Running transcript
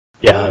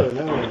Yeah.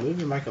 No, move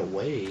your mic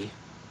away.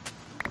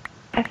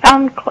 I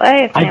found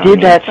clay. I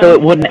did that so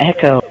it wouldn't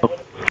echo.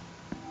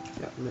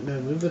 Yeah,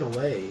 no, move it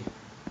away.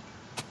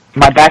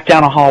 Am I back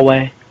down a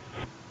hallway?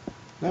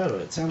 No,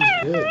 it sounds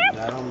good.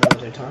 I don't know what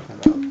they're talking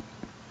about.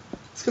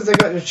 It's because I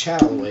got your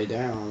chat all the way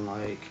down.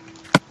 Like,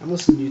 I'm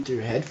listening to you through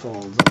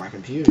headphones on my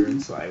computer, and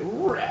it's like,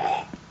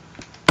 rah.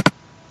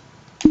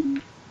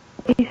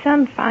 You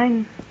sound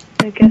fine,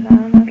 Lucas. I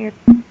don't know if you're...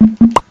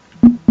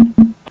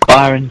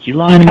 Byron, you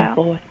lying to me,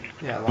 boy?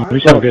 Yeah, We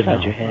sound good now.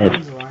 Your head.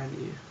 Line's lying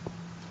to you.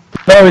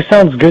 No, it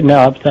sounds good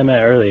now. Up to I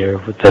met earlier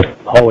with the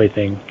hallway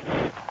thing.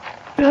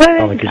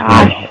 Good. Like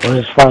Gosh.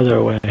 it's farther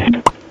away.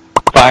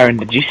 Byron,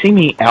 did you see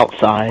me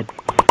outside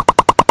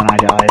when I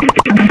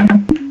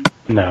died?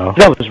 No.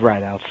 That was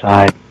right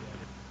outside.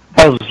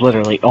 I was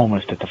literally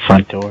almost at the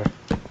front door.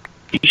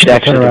 You should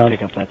actually go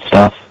pick up that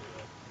stuff.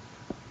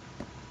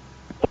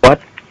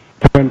 What?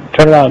 Turn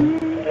around.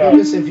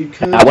 Lucas, if you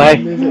could That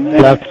way? move it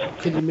back, Left.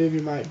 could you move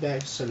your mic back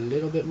just a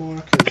little bit more?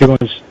 Keep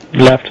going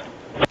left.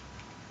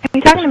 Are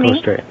you talking to Go me?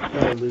 straight.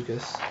 No,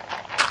 Lucas.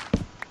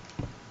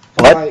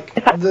 What? Like,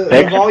 If I- the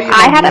volume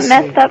I I'm haven't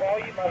listening- messed up.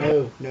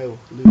 No,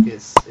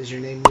 Lucas. Is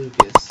your name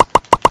Lucas?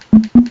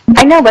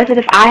 I know, but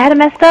if I had a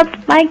messed up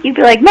mic, you'd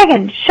be like,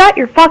 Megan, shut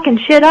your fucking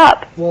shit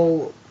up.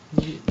 Well,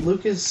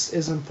 Lucas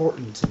is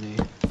important to me.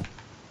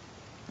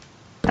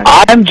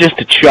 I'm just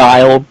a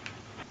child.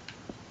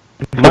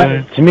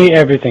 To me,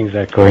 everything's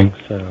echoing,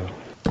 so...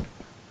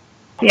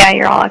 Yeah,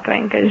 you're all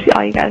echoing because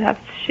all you guys have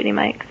shitty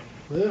mics.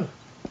 Woo.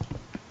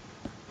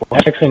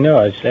 Actually, no,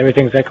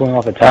 everything's echoing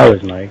off the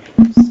tower's mic.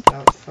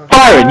 Stop fucking-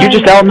 Byron, you're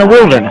just out in the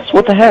wilderness.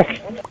 What the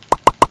heck?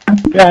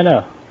 Yeah, I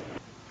know.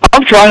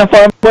 I'm trying to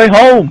find my way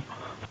home.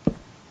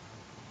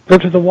 Go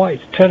to the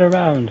white, turn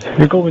around.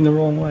 You're going the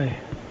wrong way.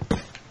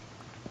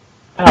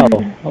 Ow.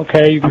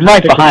 Okay, you can I'm right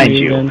stick with behind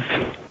me you. then.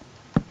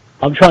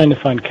 I'm trying to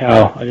find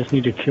cow. I just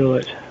need to kill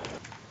it.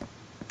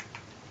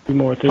 Three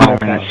more Byron,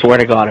 cows. I swear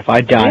to God, if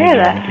I die Where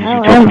the again because hell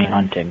you took am me I?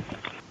 hunting.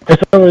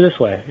 It's over this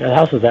way. The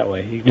house is that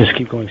way. You can just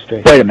keep going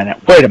straight. Wait a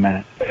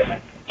minute.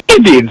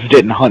 Indians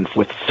didn't hunt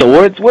with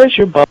swords. Where's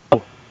your bow?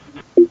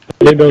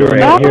 They build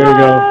it. Ah, Here we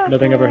go.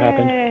 Nothing ever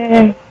happened.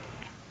 Hey.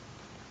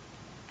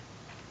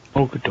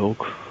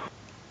 Okey-doke.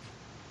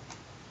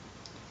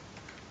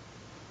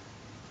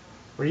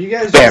 Were you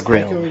guys Bear just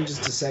Grylls. echoing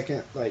just a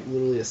second, like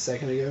literally a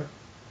second ago?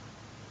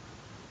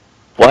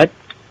 What?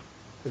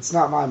 It's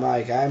not my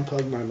mic. I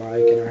unplugged my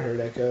mic and I heard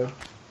echo.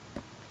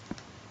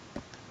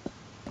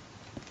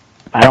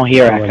 I don't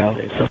hear I echo.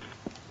 wouldn't say so.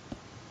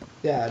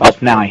 Yeah. Oh,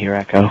 now I hear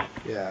echo.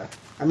 Yeah.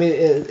 I mean, it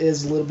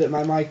is a little bit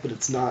my mic, but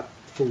it's not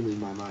fully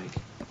my mic.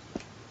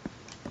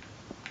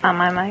 On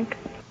my mic?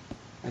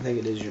 I think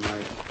it is your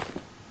mic.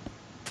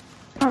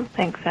 I don't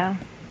think so.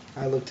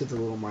 I looked at the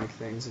little mic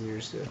things and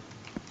yours did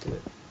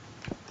it.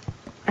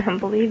 I don't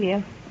believe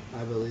you.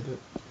 I believe it.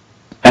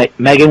 Hey,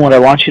 Megan, what I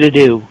want you to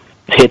do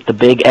is hit the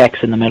big X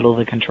in the middle of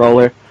the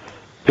controller,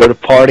 go to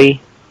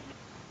party,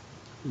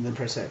 And then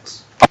press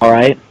X.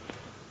 alright?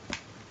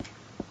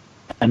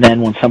 And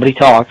then when somebody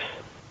talks,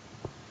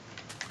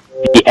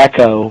 the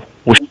echo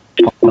will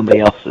show somebody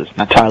else's.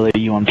 Now, Tyler,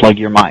 you unplug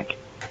your mic.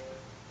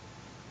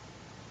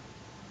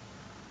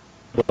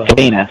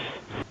 Penis.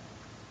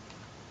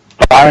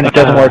 Byron, it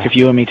doesn't work if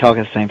you and me talk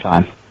at the same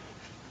time.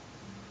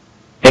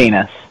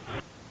 Penis.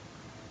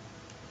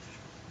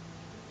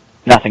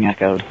 Nothing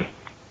echoed.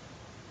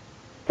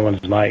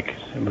 One's mic.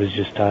 It was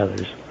just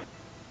Tyler's.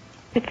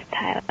 It's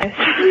Tyler.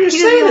 You're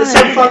saying it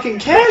so fucking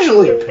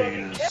casually.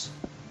 Penis.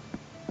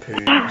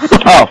 Penis.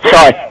 Oh,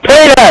 sorry.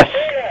 Penis!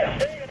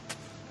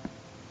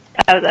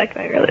 That was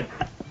actually really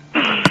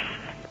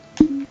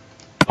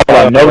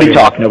Hold on,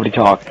 nobody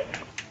talk.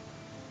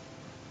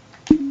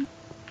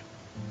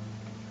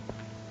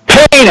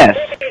 Penis!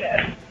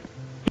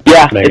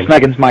 Yeah, Megan. it's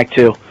Megan's mic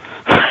too.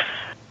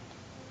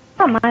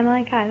 not my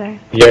mic either.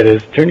 Yeah, it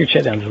is. Turn your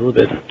chat down just a little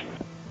bit.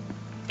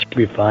 Should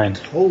be fine.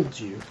 Told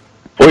you.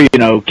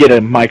 Or, get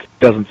a mic that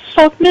doesn't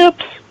suck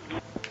nips.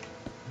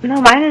 No,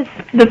 mine is...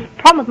 The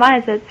problem with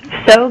mine is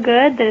it's so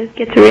good that it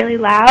gets really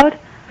loud.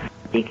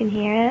 You can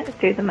hear it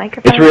through the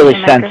microphone. It's really the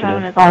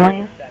microphone sensitive. is only...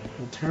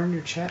 Well, turn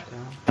your chat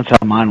down. That's how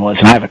mine was,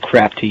 and I have a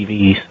crap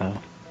TV, so...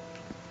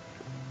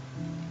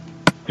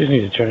 You just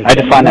need to turn it I had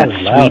to find that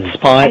down. Loud. I sweet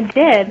spot.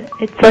 did.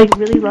 It's like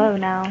really low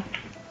now.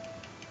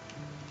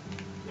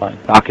 Fine.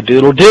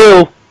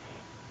 Cock-a-doodle-doo!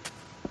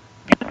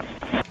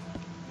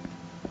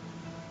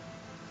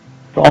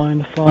 Trying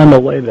to find my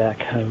way back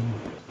home.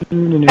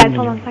 Guys,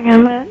 hold on a second.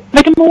 I'm gonna...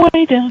 Making my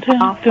way downtown.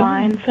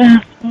 Offline.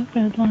 Fast, no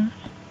red lights.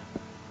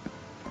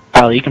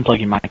 Tyler, you can plug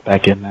your mic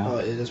back in now. Oh,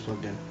 it is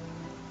plugged in.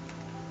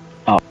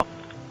 Oh.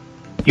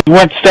 You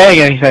weren't saying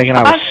anything, and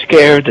I was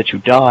scared that you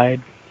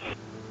died.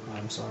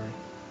 I'm sorry.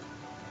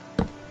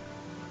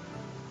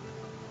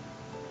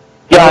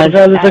 Yeah,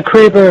 there's a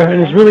creeper,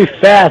 and it's really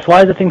fast.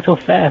 Why is the thing so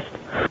fast?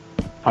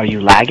 Are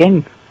you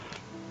lagging?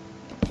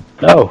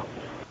 No.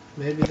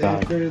 Maybe they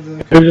upgraded the...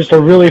 It was just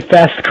a really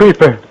fast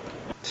creeper.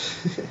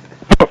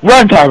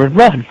 Run, Tyron,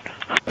 run!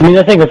 I mean,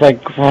 that thing was like...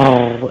 it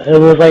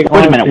was like...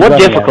 Wait a minute, what honestly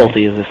running at me.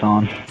 difficulty is this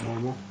on?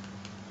 Normal.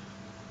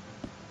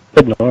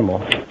 But normal.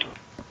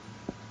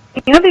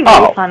 You know what'd be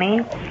really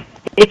funny?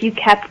 If you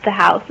kept the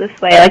house this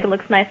way, like it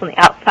looks nice on the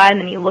outside,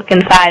 and then you look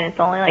inside, and it's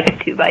only like a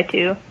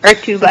 2x2 or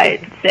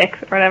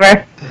 2x6 or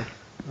whatever.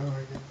 Oh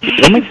my god.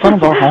 Don't make fun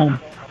of our home.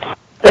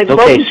 Like, It's okay,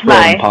 welcome to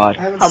my Squirting Pod.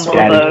 I haven't humble saw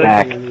Daddy's abode.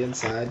 back. anything on the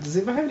inside. Does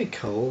anybody have any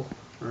coal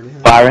or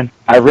anything? Byron,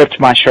 I ripped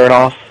my shirt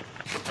off.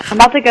 I'm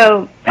about to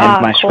go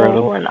And my coal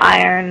scrotum. and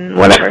iron,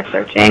 whatever,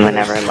 searching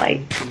whenever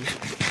light.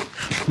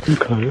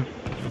 Okay.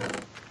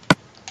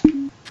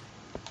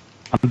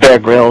 Bear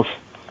Grylls.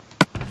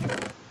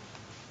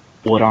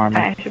 Wood armor.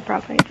 I should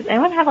probably. Does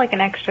anyone have like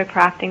an extra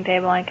crafting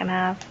table I can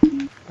have?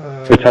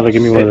 It's how they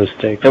give me one of those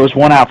steaks. There was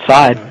one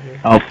outside. Out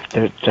here. Oh,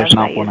 there's That's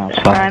not what one I used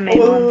it for. I outside. made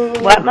Whoa.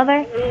 one. What,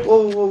 mother?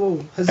 Whoa, whoa,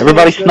 whoa. Has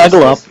Everybody anyone noticed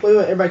snuggle this? Wait,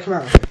 everybody come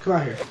out here. Come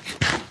out here.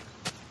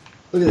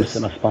 Look at Just this.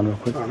 in my spawn real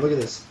quick. Hold on, look at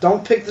this.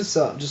 Don't pick this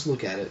up, just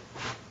look at it.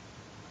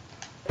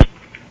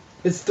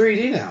 It's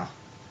 3D now.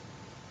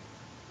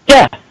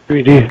 Yeah.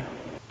 3D. It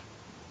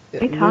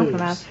What are you talking moves.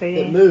 about, 3D?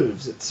 It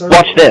moves. It's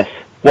circular. Watch this.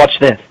 Watch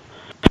this.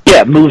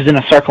 Yeah, it moves in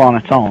a circle on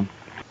its own.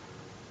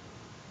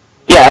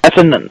 Yeah, that's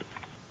an.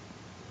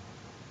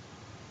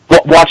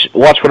 Watch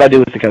what I do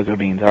with the cocoa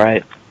beans. All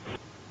right.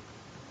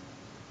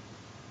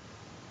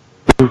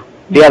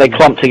 Yeah, they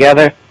clump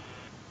together.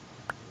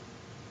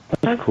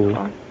 That's cool.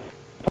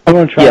 I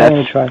want to try. Yeah, I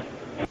want to try.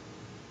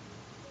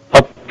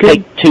 I'll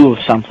take 2 of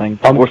something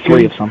or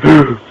 3 of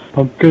something.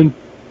 Pumpkin.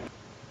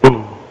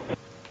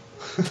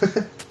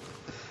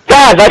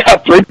 Guys, I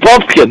got 3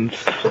 pumpkins.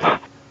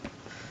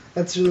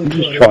 That's really I'm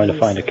cool. just trying to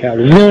find a cow.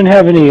 Does anyone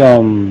have any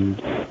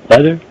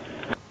leather?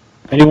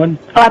 Anyone?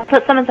 Oh, I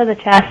put some into the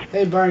chest.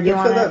 Hey, Byron, You go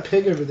want kill it? that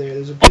pig over there.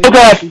 There's a pig Oh, and a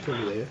God. sheep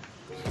over there.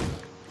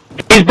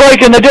 He's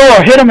breaking the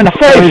door. Hit him in the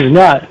No, face. he's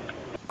not.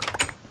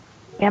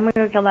 Yeah, I'm gonna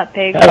go kill that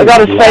pig. I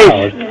got his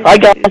Loud. face. I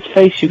got his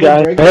face, you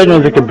guys. I didn't know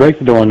if it could break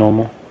the door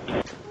normal.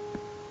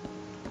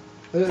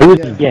 It was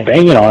Yeah.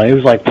 banging on it. It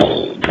was like.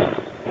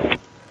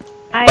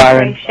 Hi,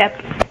 Byron.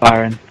 Shep.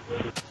 Byron.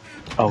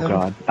 Oh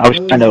God, I was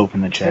trying to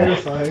open the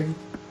chest. Terrifying.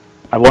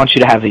 I want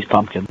you to have these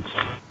pumpkins.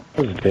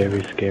 It was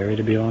very scary,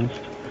 to be honest.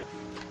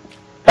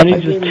 I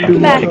need just 2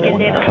 Back, more. you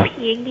little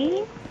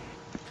piggy.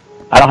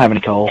 I don't have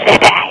any coal.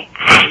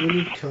 We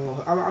need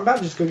coal. I'm about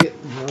to just go get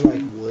more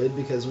like wood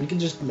because we can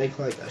just make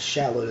like a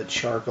shallow to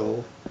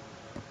charcoal.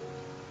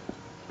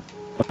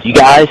 You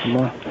guys,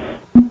 More.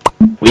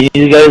 we need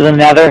to go to the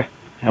Nether,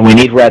 and we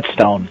need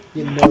redstone.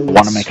 You know I wanna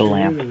what's make a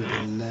lamp. screwed with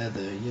the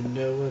nether. You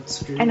know what's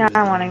screwed I know with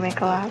I the want to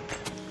make a lamp.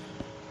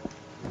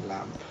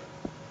 lamp.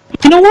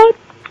 You know what?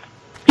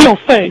 Your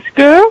face,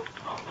 girl.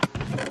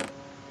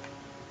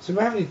 So do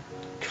I have any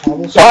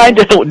cobblestone? Why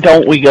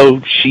don't we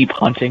go sheep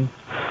hunting?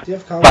 Do you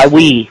have By cobblestone?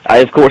 we, I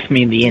of course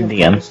mean the Do you have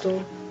Indian.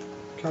 Cobblestone?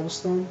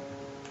 Cobblestone?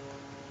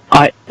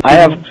 I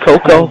have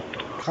cocoa,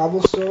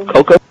 Cobblestone?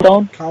 cocoa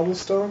stone,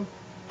 Cobblestone?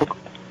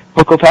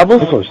 cocoa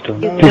pebbles, Cocoa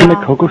stone. Yeah. Do you make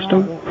cocoa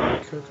stone?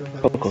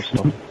 cocoa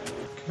stone.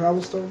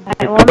 Cobblestone?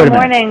 Alright, well, in the Wait a minute.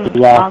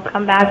 morning, Wow. I'll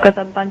come back with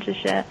a bunch of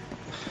shit.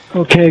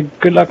 Okay,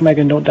 good luck,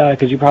 Megan. Don't die,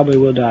 because you probably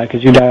will die,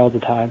 because you die all the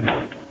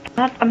time.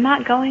 I'm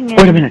not going in.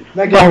 Wait a minute,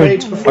 Megan, Byron,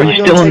 wait before are you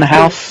go still in take the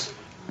house? this.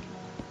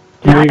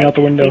 You're looking out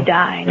the window. Be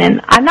dying,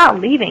 and I'm not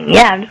leaving.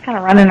 Yeah, I'm just kind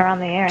of running around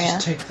the area.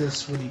 Just take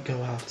this when you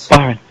go out.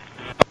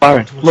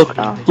 Byron, look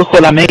Oh.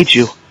 what I made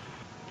you.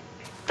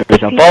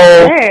 There's a Piece of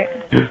bowl,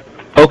 dirt.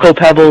 cocoa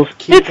pebbles.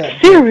 Keep It's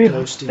that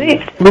cereal. ghosty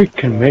Sweet. We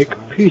can make a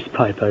peace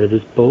pipe out of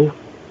this bowl.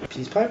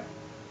 peace pipe.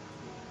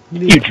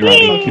 You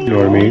drunk. You know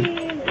what I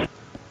mean?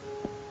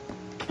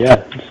 Yeah,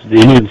 the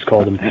Indians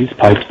call them peace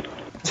pipes.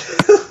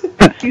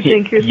 You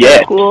think you're Yeah,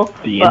 so cool,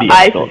 the but Indians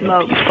I call them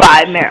smoke peace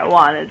 5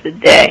 marijuanas a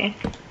day.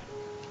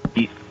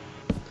 Ye-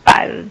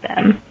 5 of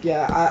them.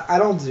 Yeah, I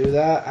don't do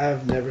that.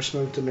 I've never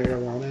smoked a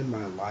marijuana in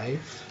my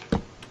life.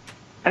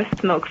 I've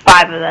smoked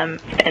 5 of them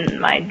in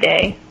my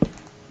day.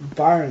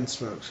 Byron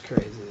smokes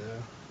crazy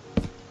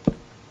though.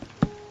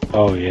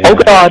 Oh, yeah. Oh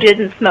I God,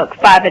 didn't smoke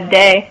 5 a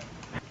day.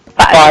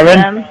 5 Byron? of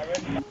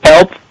them.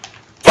 help!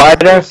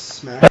 Spider,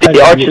 Smack.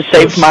 the archer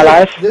saved my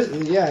life.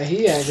 Yeah,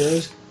 he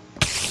aggroes.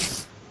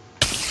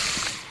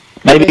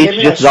 Maybe Hey, it's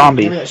just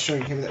zombies. Give me that string.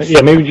 Give me that Yeah,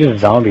 string. maybe just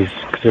zombies,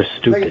 because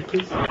they're Megan, stupid.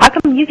 please. How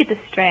come you get the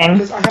string?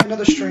 Because I have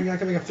another string. I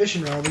can make a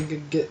fishing rod. We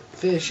can get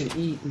fish and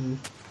eat and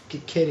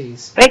get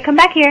kitties. Wait, come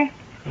back here.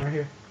 I'm right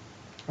here.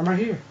 I'm right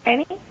here.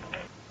 Ready?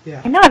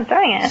 Yeah. I know I'm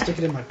throwing it. Stick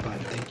it in my butt.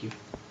 Thank you.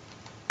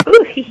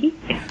 Ooh, hee hee.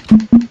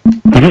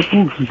 I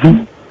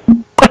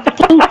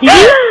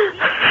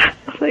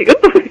was like,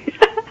 ooh.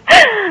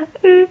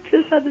 Oops,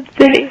 it's not the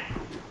city.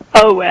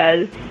 Oh,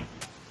 well.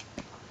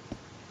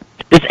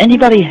 Does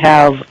anybody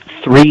have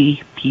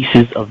 3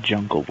 pieces of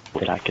jungle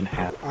wood that I can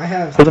have? I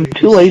have. Because I'm 3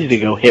 too lazy to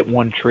go hit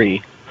one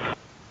tree.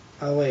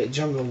 Oh wait,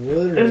 jungle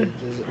wood or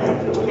does it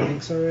have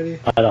planks already?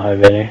 I don't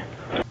have any.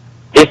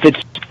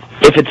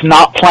 If it's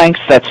not planks,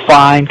 that's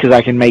fine because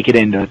I can make it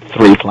into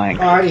 3 planks.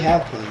 Oh, I already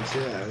have planks.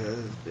 Yeah.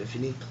 If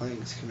you need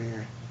planks, come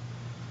here.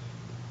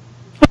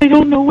 I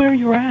don't know where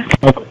you're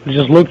at. Okay,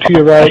 just look to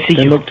your right, I see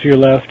then you. look to your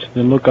left,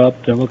 then look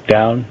up, then look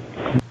down.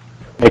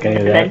 Make any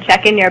of And then that.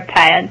 check in your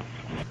pants.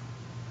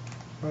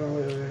 Oh,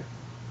 wait.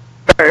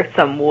 Or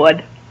some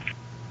wood.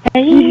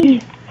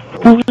 Hey,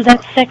 who's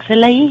that sexy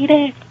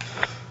lady?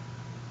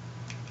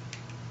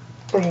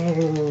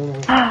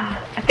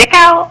 Stick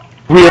out.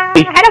 Really?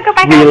 I don't go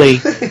back Really?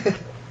 out.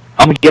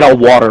 I'm gonna get all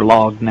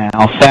waterlogged now,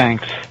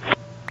 thanks.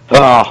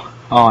 Oh,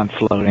 I'm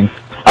floating.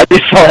 I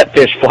just saw that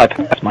fish fly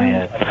past my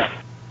head.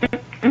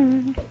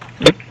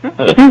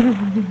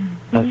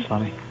 That's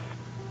funny.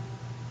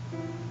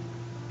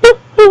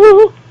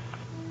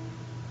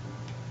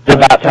 It's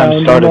about time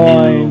to start a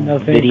new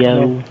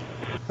video.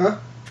 Huh?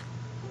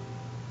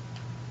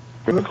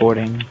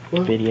 Recording.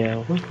 What?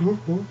 Video.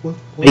 What?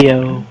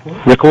 Video.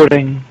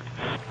 Recording.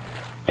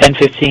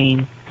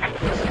 10:15.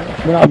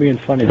 We're not being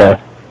funny though.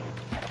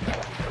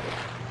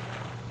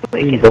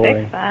 We can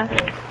boring. fix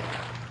that.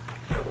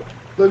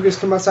 Lucas,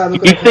 come outside.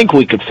 Look You at think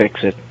we could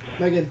fix it?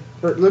 Megan,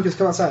 or Lucas,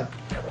 come outside.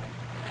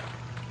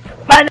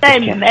 My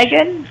name's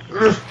Megan.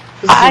 This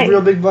is a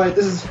real big bite.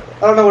 This is,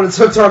 I don't know what it's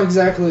hooked on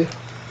exactly.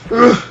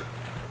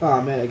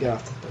 Oh man, I got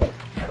off the...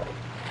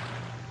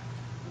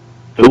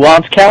 Who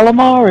wants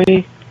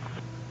calamari?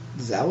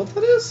 Is that what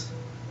that is?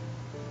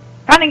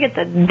 Trying to get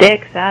the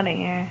dicks out of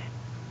here.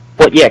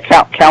 What? Yeah,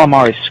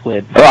 calamari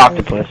squid or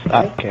octopus.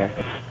 I don't care.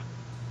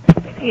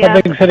 Yeah.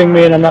 Something's hitting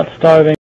me and I'm not starving.